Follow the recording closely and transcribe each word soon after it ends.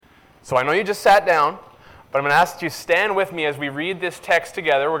So I know you just sat down, but I'm going to ask that you stand with me as we read this text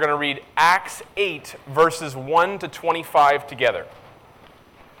together. We're going to read Acts 8, verses 1 to 25 together.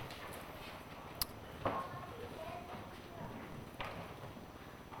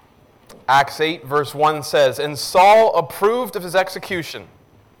 Acts 8, verse 1 says, "And Saul approved of his execution,"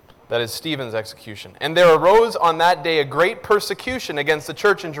 that is Stephen's execution, "and there arose on that day a great persecution against the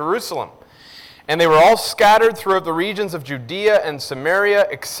church in Jerusalem. And they were all scattered throughout the regions of Judea and Samaria,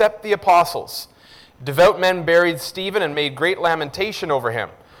 except the apostles. Devout men buried Stephen and made great lamentation over him.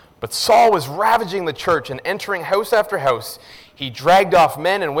 But Saul was ravaging the church, and entering house after house, he dragged off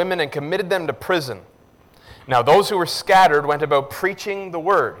men and women and committed them to prison. Now those who were scattered went about preaching the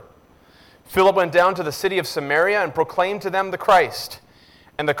word. Philip went down to the city of Samaria and proclaimed to them the Christ.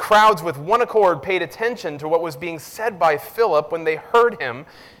 And the crowds with one accord paid attention to what was being said by Philip when they heard him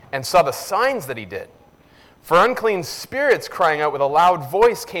and saw the signs that he did. For unclean spirits, crying out with a loud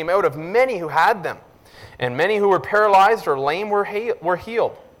voice, came out of many who had them, and many who were paralyzed or lame were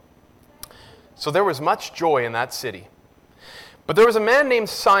healed. So there was much joy in that city. But there was a man named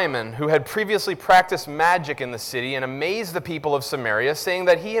Simon who had previously practiced magic in the city and amazed the people of Samaria, saying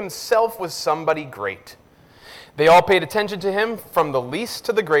that he himself was somebody great. They all paid attention to him from the least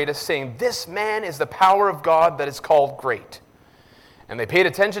to the greatest, saying, 'This man is the power of God that is called great.' And they paid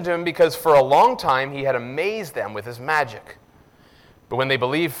attention to him because for a long time he had amazed them with his magic. But when they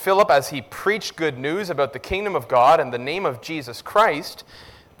believed Philip as he preached good news about the kingdom of God and the name of Jesus Christ,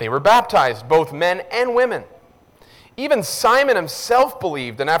 they were baptized, both men and women. Even Simon himself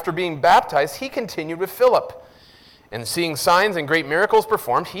believed, and after being baptized, he continued with Philip. And seeing signs and great miracles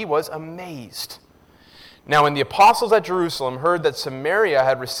performed, he was amazed. Now when the apostles at Jerusalem heard that Samaria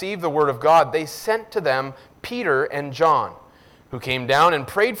had received the word of God, they sent to them Peter and John, who came down and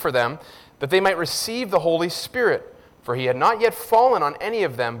prayed for them that they might receive the Holy Spirit. For he had not yet fallen on any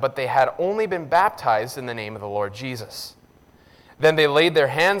of them, but they had only been baptized in the name of the Lord Jesus. Then they laid their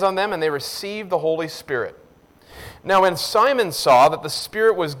hands on them, and they received the Holy Spirit. Now when Simon saw that the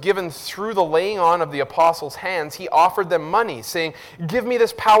Spirit was given through the laying on of the apostles' hands, he offered them money, saying, 'Give me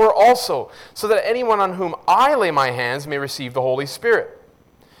this power also, so that anyone on whom I lay my hands may receive the Holy Spirit.'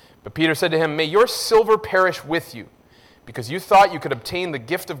 But Peter said to him, 'May your silver perish with you, because you thought you could obtain the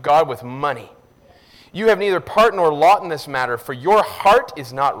gift of God with money. You have neither part nor lot in this matter, for your heart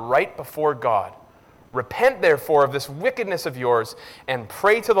is not right before God. Repent, therefore, of this wickedness of yours, and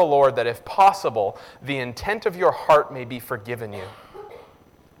pray to the Lord that, if possible, the intent of your heart may be forgiven you.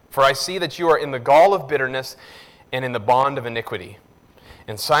 For I see that you are in the gall of bitterness and in the bond of iniquity.'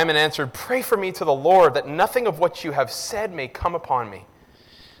 And Simon answered, 'Pray for me to the Lord, that nothing of what you have said may come upon me.'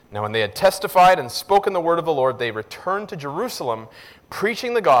 Now when they had testified and spoken the word of the Lord, they returned to Jerusalem,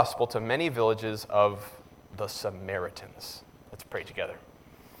 preaching the gospel to many villages of the Samaritans." Let's pray together.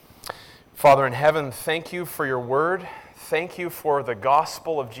 Father in heaven, thank you for your word. Thank you for the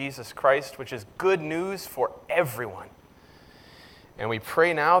gospel of Jesus Christ, which is good news for everyone. And we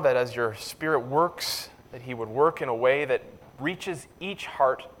pray now that as your Spirit works, that he would work in a way that reaches each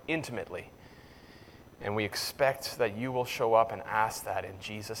heart intimately. And we expect that you will show up and ask that in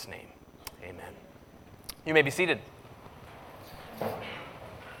Jesus' name. Amen. You may be seated.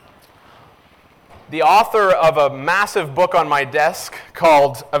 The author of a massive book on my desk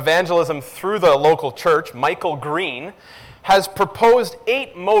called Evangelism Through the Local Church, Michael Green, has proposed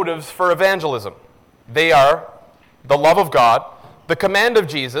 8 motives for evangelism. They are the love of God, the command of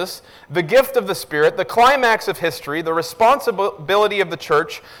Jesus, the gift of the Spirit, the climax of history, the responsibility of the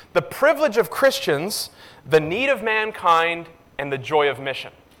church, the privilege of Christians, the need of mankind, and the joy of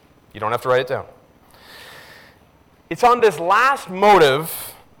mission. You don't have to write it down. It's on this last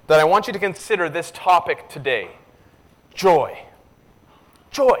motive that I want you to consider this topic today. Joy.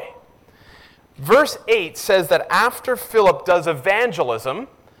 Joy. Verse 8 says that after Philip does evangelism,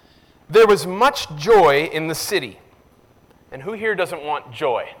 there was much joy in the city. And who here doesn't want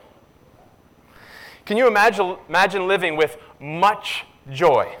joy? Can you imagine living with much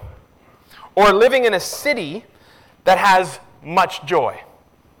joy? Or living in a city that has much joy?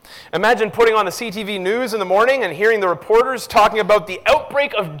 Imagine putting on the CTV News in the morning and hearing the reporters talking about the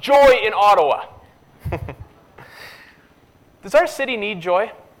outbreak of joy in Ottawa. Does our city need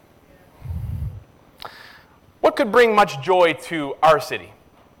joy? What could bring much joy to our city?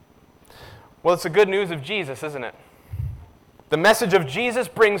 Well, it's the good news of Jesus, isn't it? The message of Jesus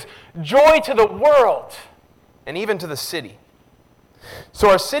brings joy to the world and even to the city. So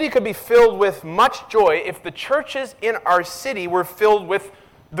our city could be filled with much joy if the churches in our city were filled with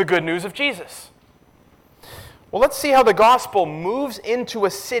the good news of Jesus. Well, let's see how the gospel moves into a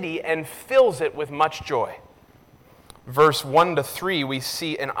city and fills it with much joy. verse 1 to 3, we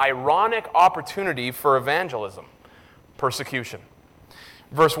see an ironic opportunity for evangelism, persecution.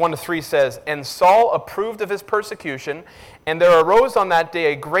 Verse 1 to 3 says, "And Saul approved of his persecution, and there arose on that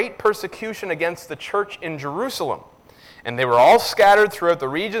day a great persecution against the church in Jerusalem. And they were all scattered throughout the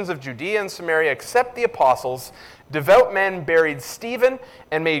regions of Judea and Samaria, except the apostles. Devout men buried Stephen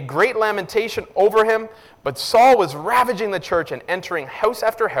and made great lamentation over him. But Saul was ravaging the church and entering house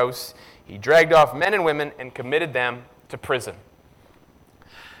after house. He dragged off men and women and committed them to prison."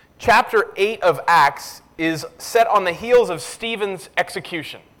 Chapter 8 of Acts is set on the heels of Stephen's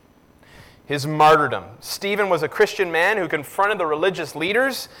execution, his martyrdom. Stephen was a Christian man who confronted the religious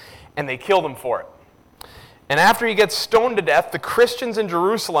leaders, and they killed him for it. And after he gets stoned to death, the Christians in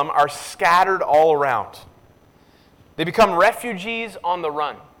Jerusalem are scattered all around. They become refugees on the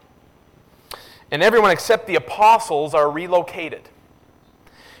run. And everyone except the apostles are relocated.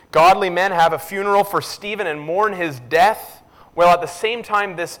 Godly men have a funeral for Stephen and mourn his death, while at the same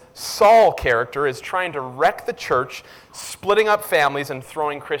time this Saul character is trying to wreck the church, splitting up families and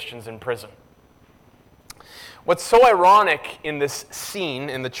throwing Christians in prison. What's so ironic in this scene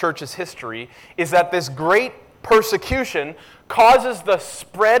in the church's history is that this great persecution causes the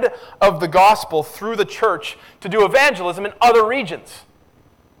spread of the gospel through the church to do evangelism in other regions.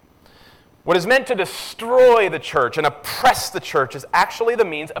 What is meant to destroy the church and oppress the church is actually the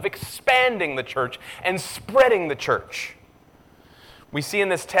means of expanding the church and spreading the church. We see in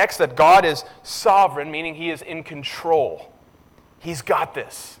this text that God is sovereign, meaning He is in control. He's got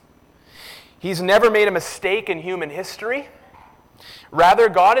this. He's never made a mistake in human history. Rather,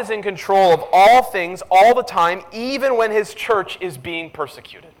 God is in control of all things all the time, even when His church is being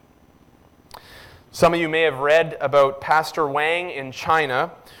persecuted. Some of you may have read about Pastor Wang in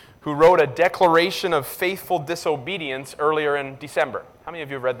China, who wrote a declaration of faithful disobedience earlier in December. How many of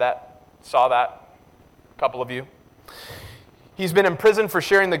you have read that? Saw that? A couple of you. He's been imprisoned for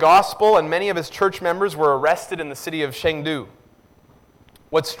sharing the gospel, and many of his church members were arrested in the city of Chengdu.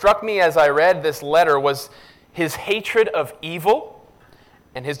 What struck me as I read this letter was his hatred of evil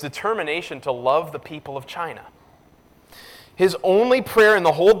and his determination to love the people of China. His only prayer in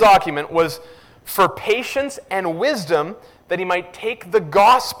the whole document was for patience and wisdom that he might take the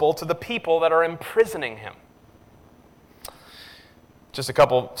gospel to the people that are imprisoning him. Just a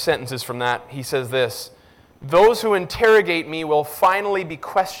couple sentences from that. He says this: "Those who interrogate me will finally be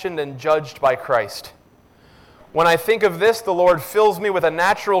questioned and judged by Christ. When I think of this, the Lord fills me with a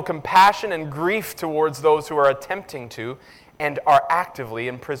natural compassion and grief towards those who are attempting to and are actively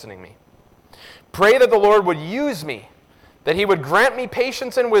imprisoning me. Pray that the Lord would use me, that He would grant me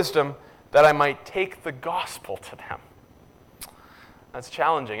patience and wisdom, that I might take the gospel to them." That's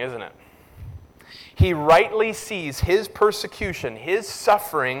challenging, isn't it? He rightly sees his persecution, his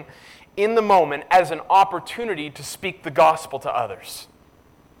suffering in the moment as an opportunity to speak the gospel to others.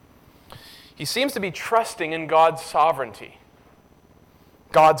 He seems to be trusting in God's sovereignty.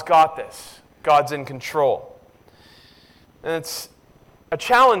 God's got this. God's in control. And it's a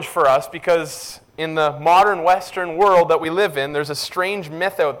challenge for us because in the modern Western world that we live in, there's a strange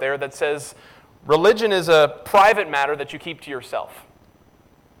myth out there that says religion is a private matter that you keep to yourself.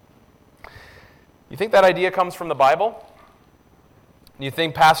 You think that idea comes from the Bible? Do you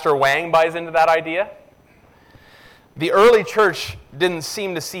think Pastor Wang buys into that idea? The early church didn't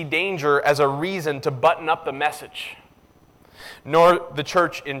seem to see danger as a reason to button up the message, nor the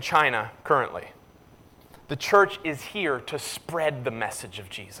church in China currently. The church is here to spread the message of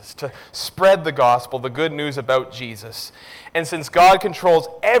Jesus, to spread the gospel, the good news about Jesus. And since God controls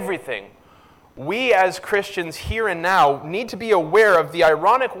everything, we as Christians here and now need to be aware of the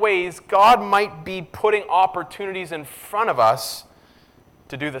ironic ways God might be putting opportunities in front of us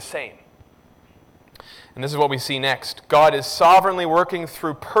to do the same. And this is what we see next. God is sovereignly working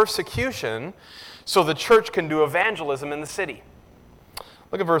through persecution so the church can do evangelism in the city.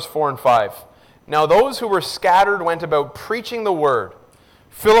 Look at verse 4 and 5. "Now those who were scattered went about preaching the word.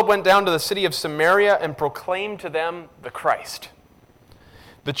 Philip went down to the city of Samaria and proclaimed to them the Christ."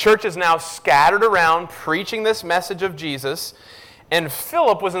 The church is now scattered around preaching this message of Jesus, and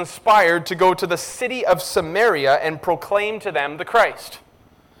Philip was inspired to go to the city of Samaria and proclaim to them the Christ.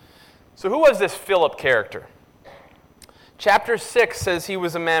 So who was this Philip character? Chapter 6 says he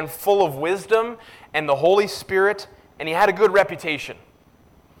was a man full of wisdom and the Holy Spirit, and he had a good reputation.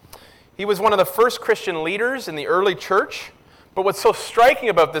 He was one of the first Christian leaders in the early church, but what's so striking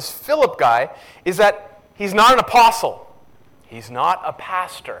about this Philip guy is that he's not an apostle. He's not a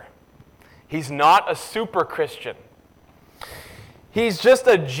pastor. He's not a super Christian. He's just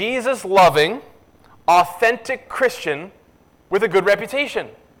a Jesus-loving, authentic Christian with a good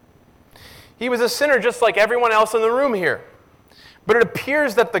reputation. He was a sinner just like everyone else in the room here. But it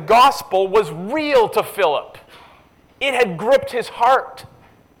appears that the gospel was real to Philip. It had gripped his heart.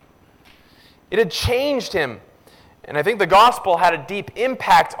 It had changed him. And I think the gospel had a deep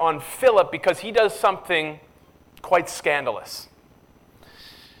impact on Philip because he does something quite scandalous.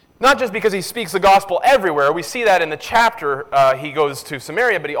 Not just because he speaks the gospel everywhere. We see that in the chapter. He goes to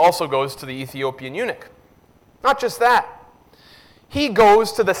Samaria, but he also goes to the Ethiopian eunuch. Not just that. He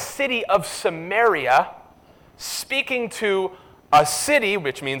goes to the city of Samaria, speaking to a city,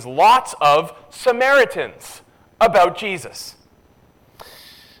 which means lots of Samaritans, about Jesus.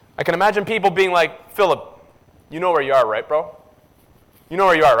 I can imagine people being like, Philip, you know where you are, right, bro? You know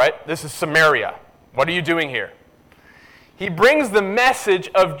where you are, right? This is Samaria. What are you doing here? He brings the message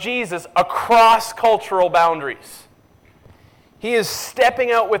of Jesus across cultural boundaries. He is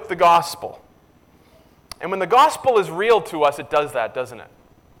stepping out with the gospel. And when the gospel is real to us, it does that, doesn't it?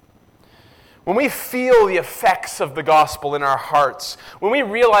 When we feel the effects of the gospel in our hearts, when we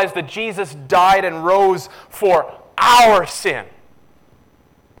realize that Jesus died and rose for our sin,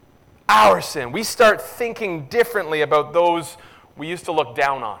 we start thinking differently about those we used to look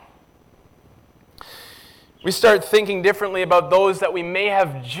down on. We start thinking differently about those that we may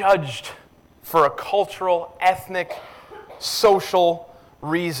have judged for a cultural, ethnic, social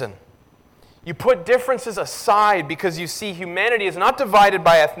reason. You put differences aside because you see humanity is not divided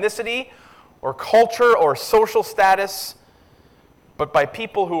by ethnicity or culture or social status, but by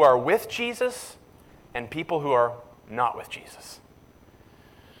people who are with Jesus and people who are not with Jesus.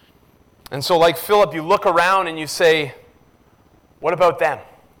 And so like Philip, you look around and you say, what about them?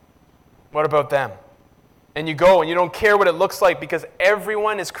 What about them? And you go and you don't care what it looks like because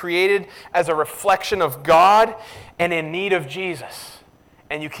everyone is created as a reflection of God and in need of Jesus.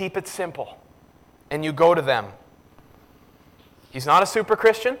 And you keep it simple. And you go to them. He's not a super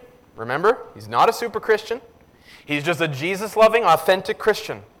Christian. Remember, he's not a super Christian. He's just a Jesus-loving, authentic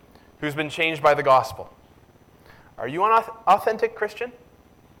Christian who's been changed by the gospel. Are you an authentic Christian?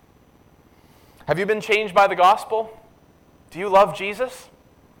 Have you been changed by the gospel? Do you love Jesus?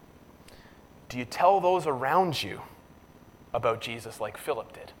 Do you tell those around you about Jesus like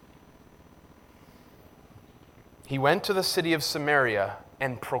Philip did? He went to the city of Samaria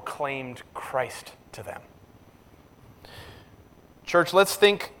and proclaimed Christ to them. Church, let's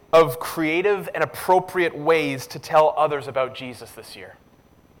think of creative and appropriate ways to tell others about Jesus this year,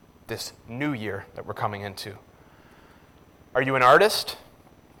 this new year that we're coming into. Are you an artist?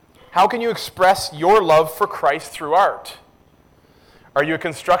 How can you express your love for Christ through art? Are you a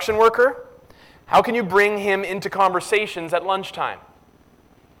construction worker? How can you bring him into conversations at lunchtime?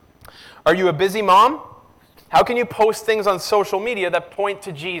 Are you a busy mom? How can you post things on social media that point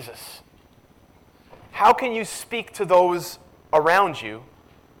to Jesus? How can you speak to those around you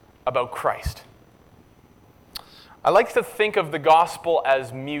about Christ? I like to think of the gospel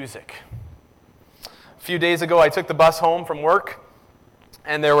as music. A few days ago, I took the bus home from work,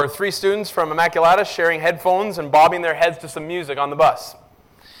 and there were 3 students from Immaculata sharing headphones and bobbing their heads to some music on the bus.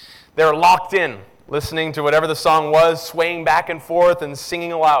 They were locked in, listening to whatever the song was, swaying back and forth and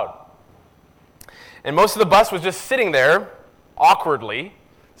singing aloud. And most of the bus was just sitting there, awkwardly,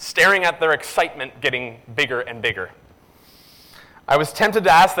 staring at their excitement getting bigger and bigger. I was tempted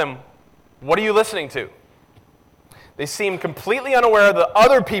to ask them, what are you listening to? They seemed completely unaware of the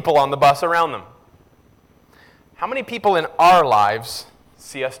other people on the bus around them. How many people in our lives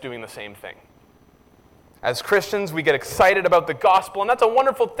see us doing the same thing? As Christians, we get excited about the gospel, and that's a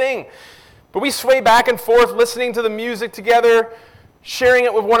wonderful thing. But we sway back and forth, listening to the music together, sharing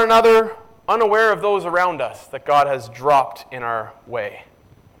it with one another, unaware of those around us that God has dropped in our way.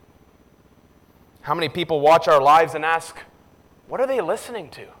 How many people watch our lives and ask, what are they listening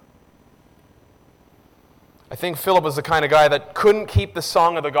to? I think Philip was the kind of guy that couldn't keep the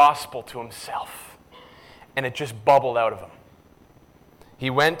song of the gospel to himself, and it just bubbled out of him. He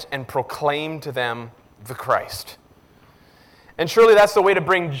went and proclaimed to them the Christ. And surely that's the way to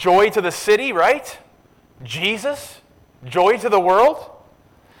bring joy to the city, right? Jesus, joy to the world.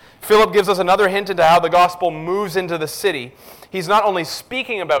 Philip gives us another hint into how the gospel moves into the city. He's not only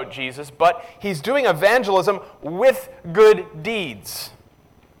speaking about Jesus, but he's doing evangelism with good deeds.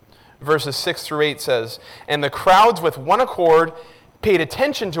 Verses 6 through 8 says, "And the crowds with one accord paid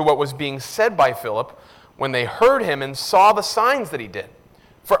attention to what was being said by Philip when they heard him and saw the signs that he did.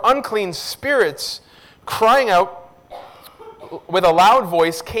 For unclean spirits, crying out with a loud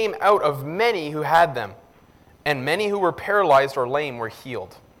voice, came out of many who had them, and many who were paralyzed or lame were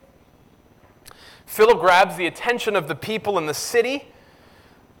healed." Philip grabs the attention of the people in the city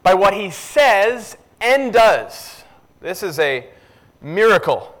by what he says and does. This is a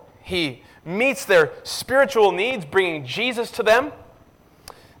miracle. He meets their spiritual needs, bringing Jesus to them.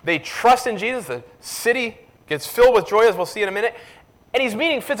 They trust in Jesus. The city gets filled with joy, as we'll see in a minute. And he's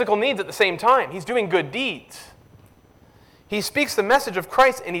meeting physical needs at the same time. He's doing good deeds. He speaks the message of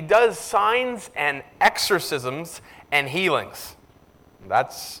Christ, and he does signs and exorcisms and healings.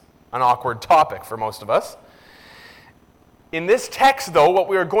 That's an awkward topic for most of us. In this text, though, what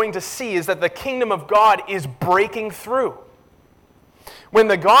we are going to see is that the kingdom of God is breaking through. When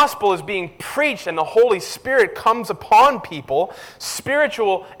the gospel is being preached and the Holy Spirit comes upon people,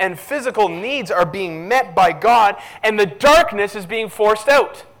 spiritual and physical needs are being met by God, and the darkness is being forced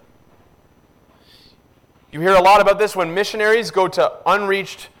out. You hear a lot about this when missionaries go to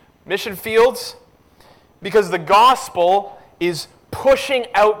unreached mission fields, because the gospel is pushing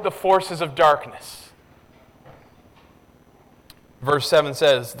out the forces of darkness. Verse 7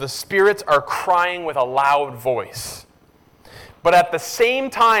 says, "The spirits are crying with a loud voice." But at the same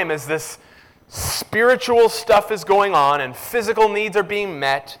time as this spiritual stuff is going on and physical needs are being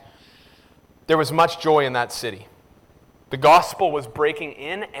met, there was much joy in that city. The gospel was breaking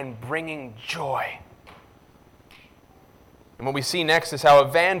in and bringing joy. And what we see next is how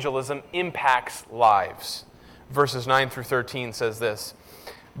evangelism impacts lives. Verses 9 through 13 says this,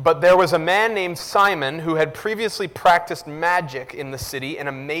 "But there was a man named Simon who had previously practiced magic in the city and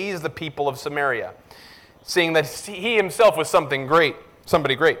amazed the people of Samaria, seeing that he himself was somebody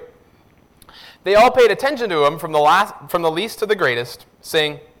great. They all paid attention to him from the least to the greatest,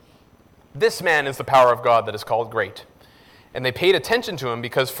 saying, 'This man is the power of God that is called great.' And they paid attention to him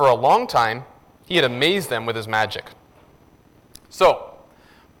because for a long time he had amazed them with his magic." So,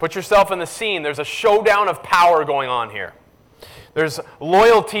 put yourself in the scene. There's a showdown of power going on here. There's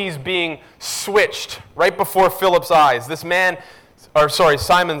loyalties being switched right before Simon's eyes. This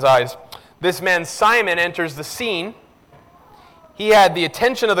man Simon enters the scene. He had the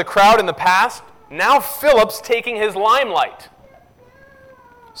attention of the crowd in the past. Now Philip's taking his limelight.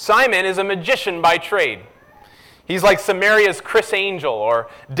 Simon is a magician by trade. He's like Samaria's Chris Angel or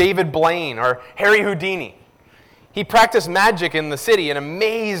David Blaine or Harry Houdini. He practiced magic in the city and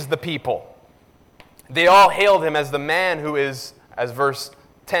amazed the people. They all hailed him as the man who is, as verse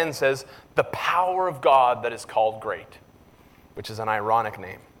 10 says, the power of God that is called great, which is an ironic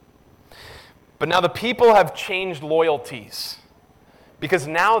name. But now the people have changed loyalties because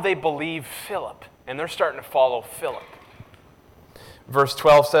now they believe Philip and they're starting to follow Philip. Verse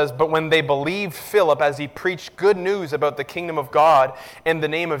 12 says, "But when they believed Philip as he preached good news about the kingdom of God and the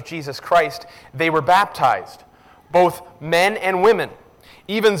name of Jesus Christ, they were baptized, both men and women.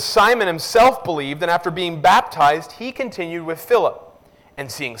 Even Simon himself believed, and after being baptized, he continued with Philip. And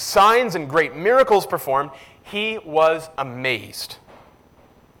seeing signs and great miracles performed, he was amazed."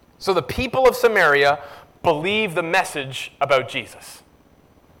 So the people of Samaria believe the message about Jesus.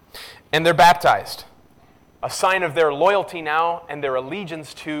 And they're baptized, a sign of their loyalty now and their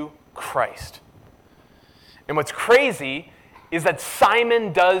allegiance to Christ. And what's crazy is that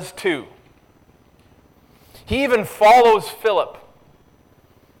Simon does too. He even follows Philip.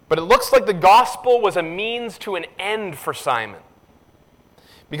 But it looks like the gospel was a means to an end for Simon.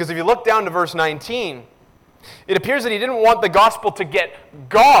 Because if you look down to verse 19, it appears that he didn't want the gospel to get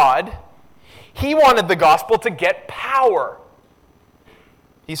God. He wanted the gospel to get power.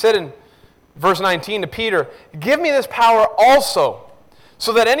 He said in verse 19 to Peter, "Give me this power also,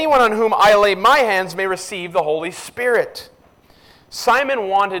 so that anyone on whom I lay my hands may receive the Holy Spirit." Simon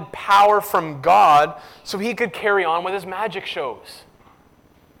wanted power from God so he could carry on with his magic shows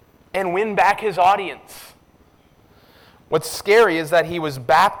and win back his audience. What's scary is that he was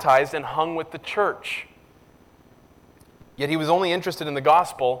baptized and hung with the church. Yet he was only interested in the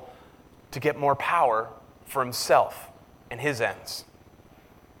gospel to get more power for himself and his ends.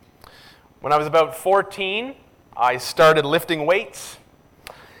 When I was about 14, I started lifting weights.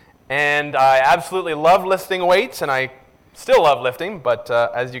 And I absolutely loved lifting weights, and I still love lifting, but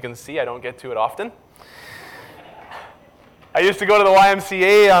as you can see, I don't get to it often. I used to go to the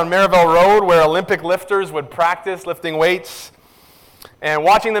YMCA on Maryville Road where Olympic lifters would practice lifting weights. And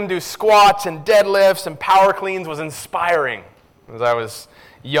watching them do squats and deadlifts and power cleans was inspiring as I was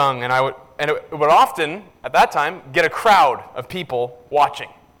young. And it would often, at that time, get a crowd of people watching.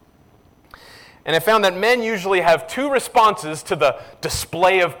 And I found that men usually have two responses to the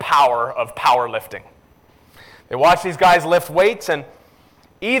display of powerlifting. They watch these guys lift weights, and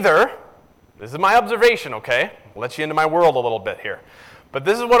either, this is my observation, okay? I'll let you into my world a little bit here. But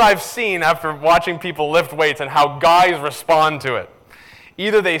this is what I've seen after watching people lift weights and how guys respond to it.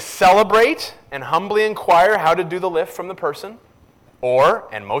 Either they celebrate and humbly inquire how to do the lift from the person, or,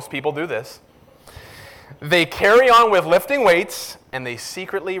 and most people do this, They carry on with lifting weights, and they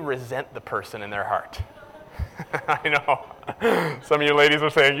secretly resent the person in their heart. I know. Some of you ladies are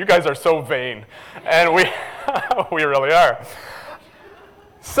saying, you guys are so vain. And we really are.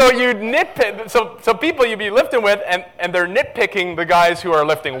 So you nitpick, so people you be lifting with, and they're nitpicking the guys who are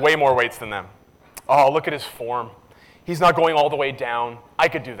lifting way more weights than them. Oh, look at his form. He's not going all the way down. I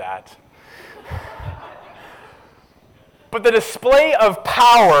could do that. But the display of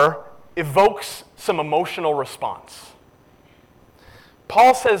power evokes some emotional response.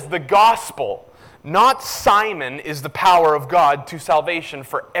 Paul says the gospel, not Simon, is the power of God to salvation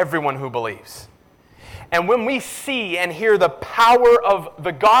for everyone who believes. And when we see and hear the power of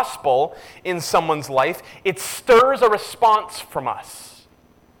the gospel in someone's life, it stirs a response from us.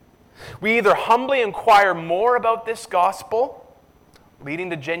 We either humbly inquire more about this gospel, leading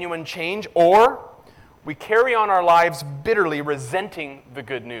to genuine change, or we carry on our lives bitterly resenting the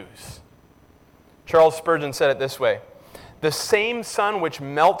good news. Charles Spurgeon said it this way: "The same sun which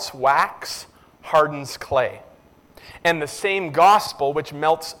melts wax hardens clay, and the same gospel which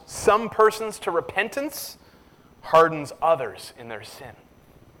melts some persons to repentance hardens others in their sin."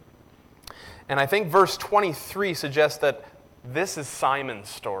 And I think verse 23 suggests that this is Simon's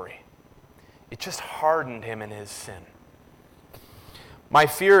story. It just hardened him in his sin. My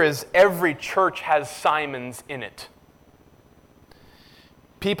fear is every church has Simons in it.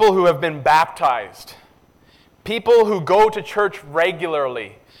 People who have been baptized, people who go to church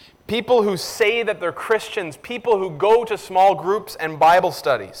regularly, people who say that they're Christians, people who go to small groups and Bible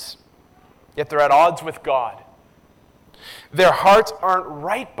studies, yet they're at odds with God. Their hearts aren't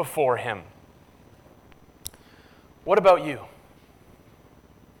right before Him. What about you?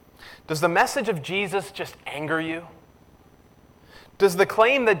 Does the message of Jesus just anger you? Does the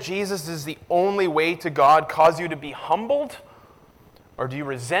claim that Jesus is the only way to God cause you to be humbled? Or do you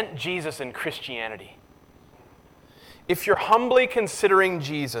resent Jesus and Christianity? If you're humbly considering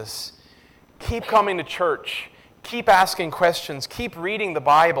Jesus, keep coming to church, keep asking questions, keep reading the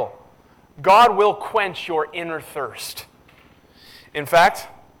Bible. God will quench your inner thirst. In fact,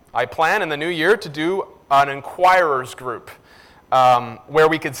 I plan in the new year to do an inquirers group where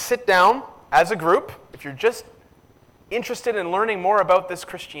we could sit down as a group, if you're just interested in learning more about this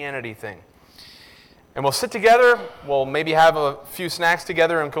Christianity thing. And we'll sit together, we'll maybe have a few snacks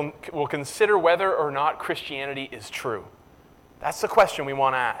together, and we'll consider whether or not Christianity is true. That's the question we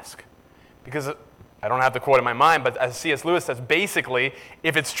want to ask. Because I don't have the quote in my mind, but as C.S. Lewis says, basically,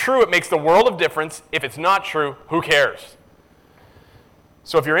 if it's true, it makes the world of difference. If it's not true, who cares?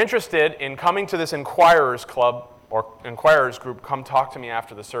 So if you're interested in coming to this Inquirers Club or Inquirers Group, come talk to me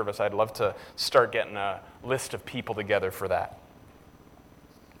after the service. I'd love to start getting a list of people together for that.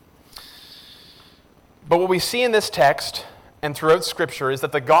 But what we see in this text and throughout Scripture is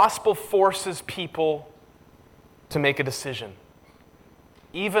that the gospel forces people to make a decision.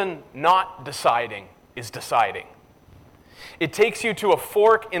 Even not deciding is deciding. It takes you to a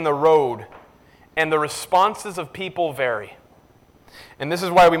fork in the road, and the responses of people vary. And this is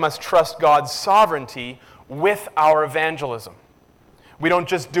why we must trust God's sovereignty with our evangelism. We don't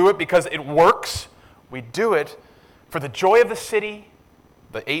just do it because it works. We do it for the joy of the city,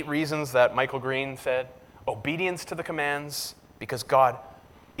 the 8 reasons that Michael Green said, obedience to the commands, because God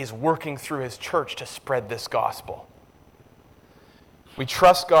is working through His church to spread this gospel. We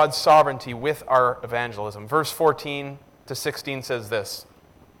trust God's sovereignty with our evangelism. Verse 14 to 16 says this: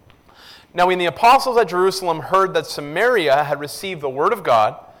 "Now when the apostles at Jerusalem heard that Samaria had received the word of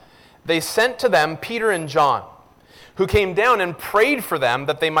God, they sent to them Peter and John, who came down and prayed for them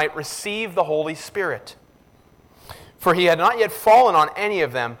that they might receive the Holy Spirit. For He had not yet fallen on any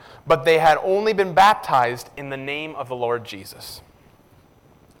of them, but they had only been baptized in the name of the Lord Jesus."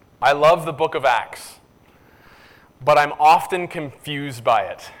 I love the book of Acts, but I'm often confused by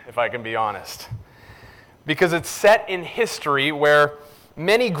it, if I can be honest. Because it's set in history where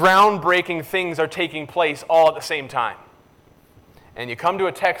many groundbreaking things are taking place all at the same time. And you come to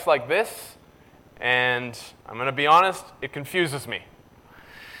a text like this, and I'm going to be honest, it confuses me.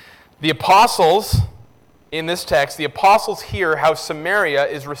 The apostles, in this text, the apostles hear how Samaria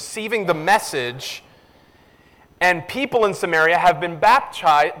is receiving the message, and people in Samaria have been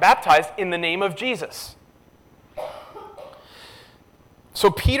baptized in the name of Jesus. So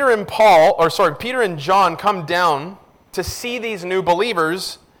Peter and John come down to see these new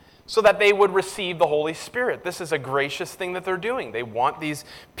believers so that they would receive the Holy Spirit. This is a gracious thing that they're doing. They want these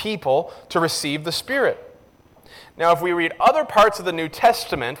people to receive the Spirit. Now, if we read other parts of the New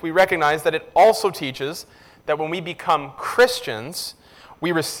Testament, we recognize that it also teaches that when we become Christians,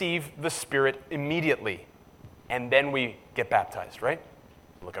 we receive the Spirit immediately, and then we get baptized, right?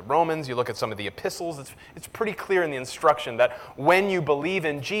 You look at Romans, you look at some of the epistles, it's pretty clear in the instruction that when you believe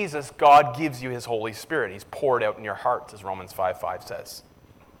in Jesus, God gives you his Holy Spirit. He's poured out in your hearts, as Romans 5:5 says.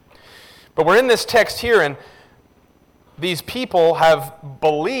 But we're in this text here, and these people have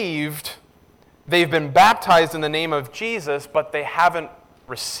believed, they've been baptized in the name of Jesus, but they haven't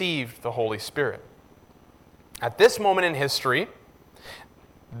received the Holy Spirit. At this moment in history,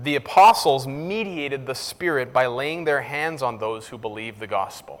 the apostles mediated the Spirit by laying their hands on those who believed the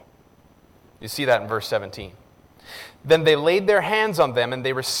gospel. You see that in verse 17. Then they laid their hands on them and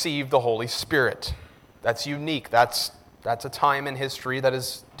they received the Holy Spirit. That's unique. That's a time in history that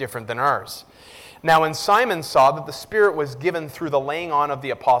is different than ours. Now, when Simon saw that the Spirit was given through the laying on of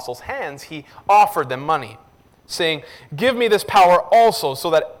the apostles' hands, he offered them money, saying, "Give me this power also, so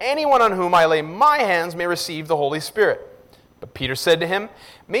that anyone on whom I lay my hands may receive the Holy Spirit." But Peter said to him,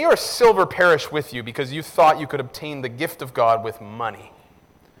 "May your silver perish with you, because you thought you could obtain the gift of God with money."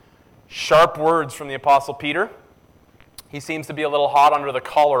 Sharp words from the Apostle Peter. He seems to be a little hot under the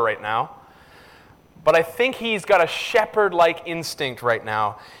collar right now. But I think he's got a shepherd-like instinct right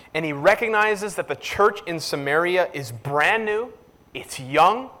now, and he recognizes that the church in Samaria is brand new, it's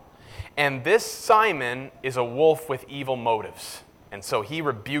young, and this Simon is a wolf with evil motives. And so he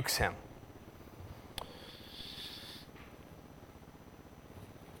rebukes him.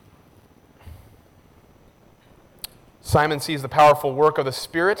 Simon sees the powerful work of the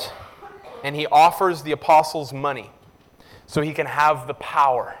Spirit, and he offers the apostles money so he can have the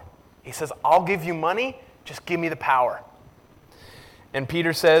power. He says, "I'll give you money, just give me the power." And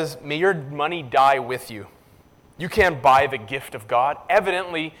Peter says, "May your money die with you. You can't buy the gift of God."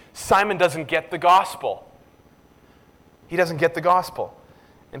 Evidently, Simon doesn't get the gospel. He doesn't get the gospel.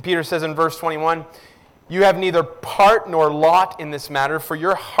 And Peter says in verse 21, "You have neither part nor lot in this matter, for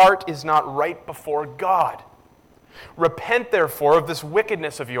your heart is not right before God. Repent, therefore, of this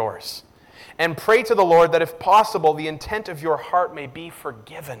wickedness of yours, and pray to the Lord that if possible, the intent of your heart may be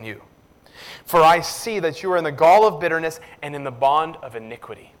forgiven you. For I see that you are in the gall of bitterness and in the bond of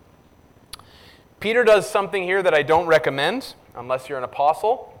iniquity." Peter does something here that I don't recommend, unless you're an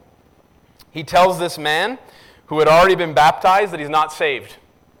apostle. He tells this man who had already been baptized that he's not saved.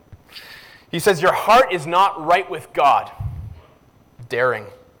 He says, "Your heart is not right with God." Daring.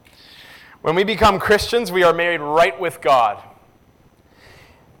 When we become Christians, we are made right with God.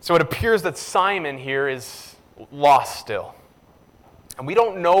 So it appears that Simon here is lost still. And we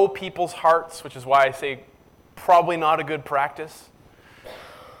don't know people's hearts, which is why I say probably not a good practice.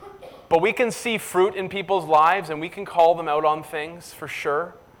 But we can see fruit in people's lives, and we can call them out on things for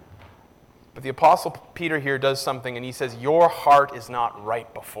sure. But the Apostle Peter here does something, and he says, "Your heart is not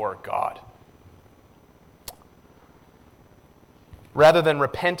right before God." Rather than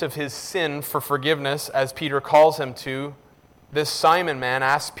repent of his sin for forgiveness, as Peter calls him to, this Simon man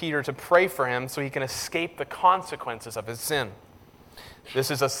asks Peter to pray for him so he can escape the consequences of his sin. This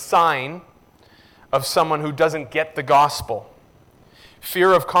is a sign of someone who doesn't get the gospel.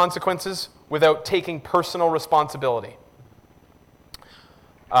 Fear of consequences without taking personal responsibility.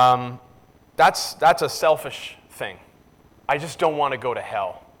 That's a selfish thing. I just don't want to go to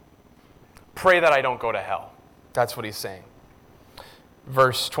hell. Pray that I don't go to hell. That's what he's saying.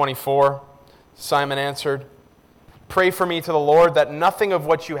 Verse 24, Simon answered, "Pray for me to the Lord that nothing of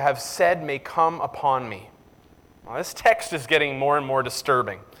what you have said may come upon me." Now, this text is getting more and more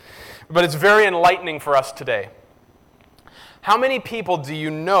disturbing, but it's very enlightening for us today. How many people do you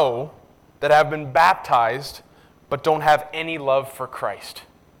know that have been baptized but don't have any love for Christ?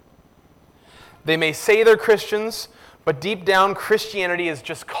 They may say they're Christians, but deep down, Christianity is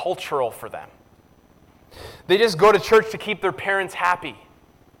just cultural for them. They just go to church to keep their parents happy.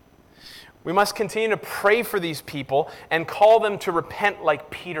 We must continue to pray for these people and call them to repent like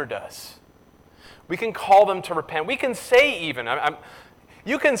Peter does. We can call them to repent. We can say even,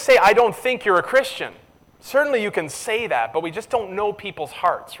 you can say, "I don't think you're a Christian." Certainly you can say that, but we just don't know people's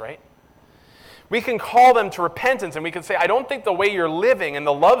hearts, right? We can call them to repentance, and we can say, "I don't think the way you're living and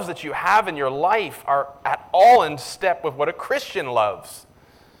the loves that you have in your life are at all in step with what a Christian loves."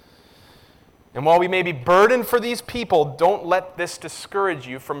 And while we may be burdened for these people, don't let this discourage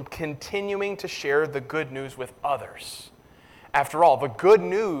you from continuing to share the good news with others. After all, the good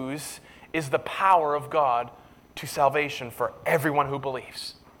news is the power of God to salvation for everyone who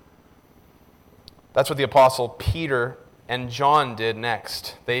believes. That's what the Apostle Peter and John did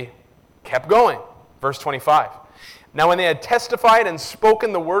next. They kept going. Verse 25. "Now when they had testified and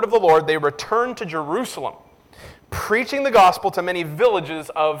spoken the word of the Lord, they returned to Jerusalem, preaching the gospel to many villages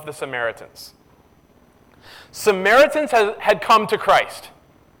of the Samaritans." Samaritans had come to Christ.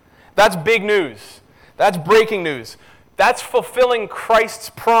 That's big news. That's breaking news. That's fulfilling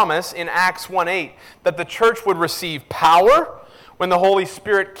Christ's promise in Acts 1:8 that the church would receive power when the Holy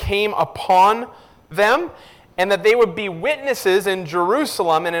Spirit came upon them, and that they would be witnesses in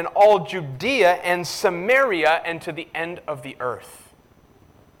Jerusalem and in all Judea and Samaria and to the end of the earth.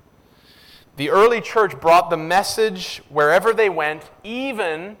 The early church brought the message wherever they went,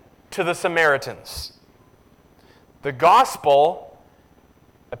 even to the Samaritans. The gospel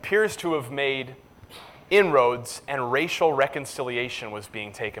appears to have made inroads, and racial reconciliation was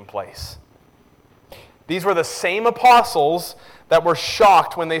being taken place. These were the same apostles that were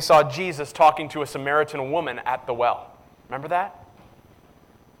shocked when they saw Jesus talking to a Samaritan woman at the well. Remember that?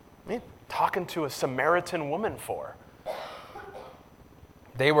 What are you talking to a Samaritan woman for?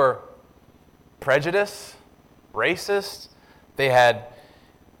 They were prejudiced, racist. They had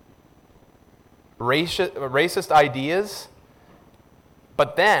racist ideas.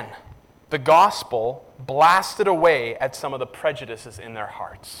 But then the gospel blasted away at some of the prejudices in their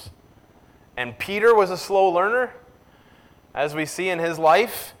hearts. And Peter was a slow learner. As we see in his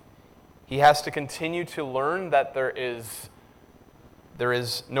life, he has to continue to learn that there is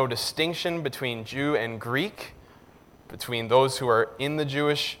no distinction between Jew and Greek, between those who are in the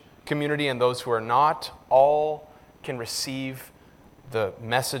Jewish community and those who are not. All can receive the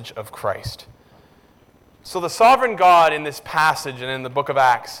message of Christ. So the sovereign God in this passage and in the book of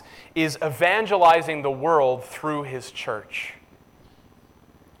Acts is evangelizing the world through his church.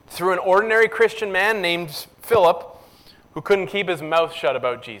 Through an ordinary Christian man named Philip, who couldn't keep his mouth shut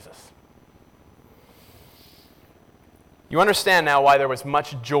about Jesus. You understand now why there was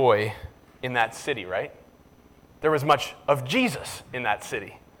much joy in that city, right? There was much of Jesus in that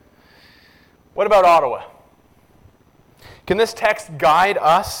city. What about Ottawa? Can this text guide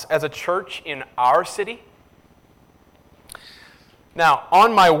us as a church in our city? Now,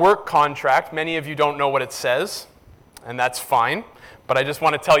 on my work contract, many of you don't know what it says, and that's fine, but I just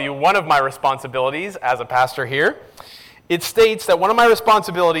want to tell you one of my responsibilities as a pastor here. It states that one of my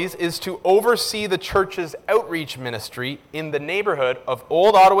responsibilities is to oversee the church's outreach ministry in the neighborhood of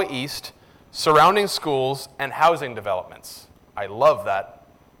Old Ottawa East, surrounding schools, and housing developments. I love that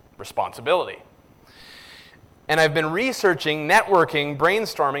responsibility. And I've been researching, networking,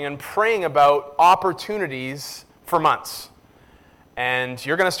 brainstorming, and praying about opportunities for months. And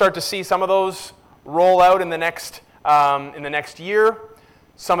you're going to start to see some of those roll out in the next year.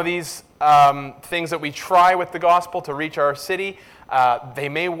 Some of these things that we try with the gospel to reach our city, they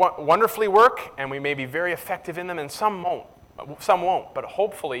may wonderfully work, and we may be very effective in them, and some won't. But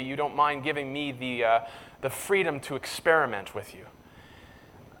hopefully you don't mind giving me the freedom to experiment with you.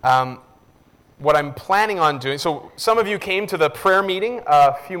 What I'm planning on doing, so some of you came to the prayer meeting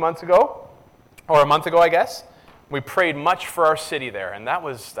a few months ago, or a month ago, I guess. We prayed much for our city there, and that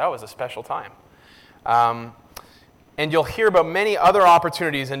was a special time. And you'll hear about many other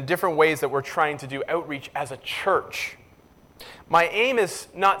opportunities and different ways that we're trying to do outreach as a church. My aim is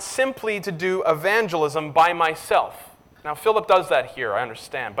not simply to do evangelism by myself. Now, Philip does that here, I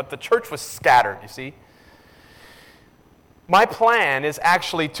understand, but the church was scattered, you see. My plan is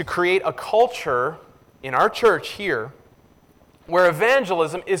actually to create a culture in our church here where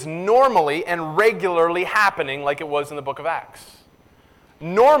evangelism is normally and regularly happening like it was in the book of Acts.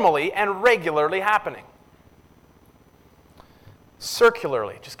 Normally and regularly happening.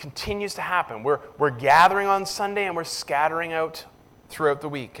 Circularly, just continues to happen. We're gathering on Sunday and we're scattering out throughout the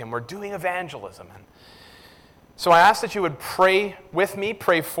week, and we're doing evangelism. And so I ask that you would pray with me,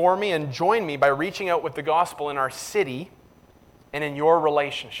 pray for me, and join me by reaching out with the gospel in our city and in your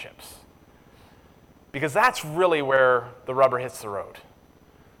relationships. Because that's really where the rubber hits the road.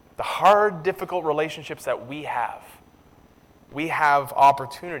 The hard, difficult relationships that we have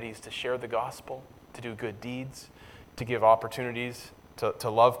opportunities to share the gospel, to do good deeds, to give opportunities to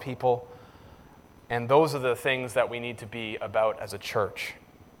love people. And those are the things that we need to be about as a church.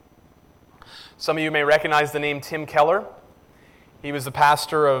 Some of you may recognize the name Tim Keller. He was the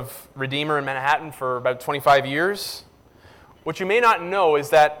pastor of Redeemer in Manhattan for about 25 years. What you may not know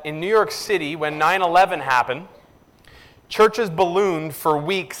is that in New York City, when 9/11 happened, churches ballooned for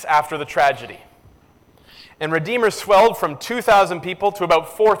weeks after the tragedy. And Redeemer swelled from 2,000 people to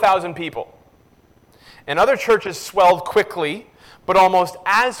about 4,000 people. And other churches swelled quickly, but almost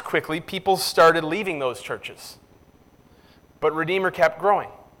as quickly, people started leaving those churches. But Redeemer kept growing.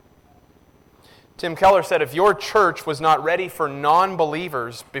 Tim Keller said, if your church was not ready for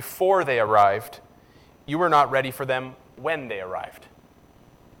non-believers before they arrived, you were not ready for them when they arrived.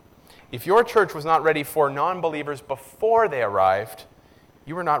 If your church was not ready for non-believers before they arrived,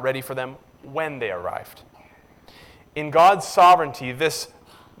 you were not ready for them when they arrived. In God's sovereignty, this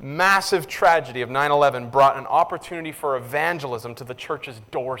massive tragedy of 9/11 brought an opportunity for evangelism to the church's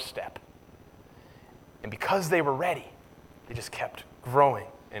doorstep. And because they were ready, they just kept growing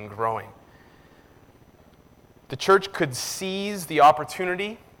and growing. The church could seize the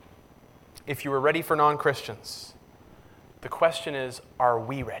opportunity if you were ready for non-Christians. The question is, are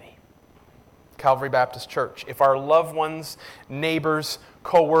we ready? Calvary Baptist Church. If our loved ones, neighbors,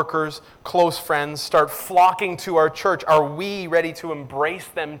 co-workers, close friends start flocking to our church, are we ready to embrace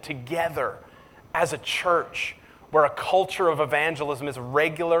them together as a church where a culture of evangelism is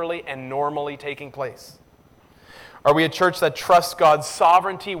regularly and normally taking place? Are we a church that trusts God's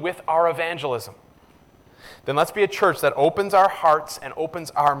sovereignty with our evangelism? Then let's be a church that opens our hearts and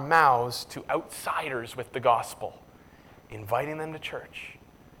opens our mouths to outsiders with the gospel, inviting them to church,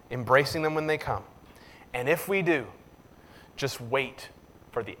 embracing them when they come. And if we do, just wait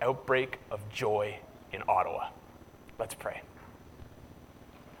for the outbreak of joy in Ottawa. Let's pray.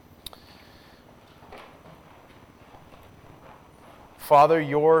 Father,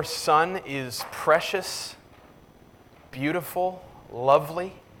 your Son is precious, beautiful,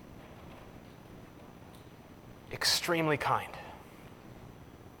 lovely, extremely kind.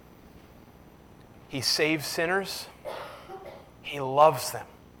 He saves sinners. He loves them.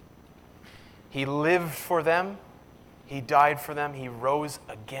 He lived for them. He died for them. He rose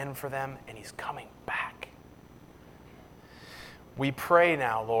again for them, and he's coming back. We pray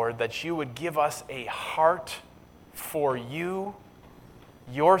now, Lord, that you would give us a heart for you,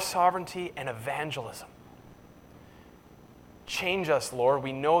 your sovereignty, and evangelism. Change us, Lord.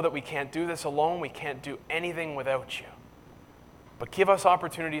 We know that we can't do this alone. We can't do anything without you. But give us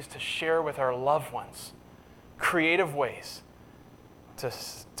opportunities to share with our loved ones creative ways to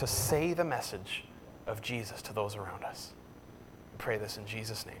say the message of Jesus to those around us. We pray this in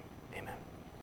Jesus' name.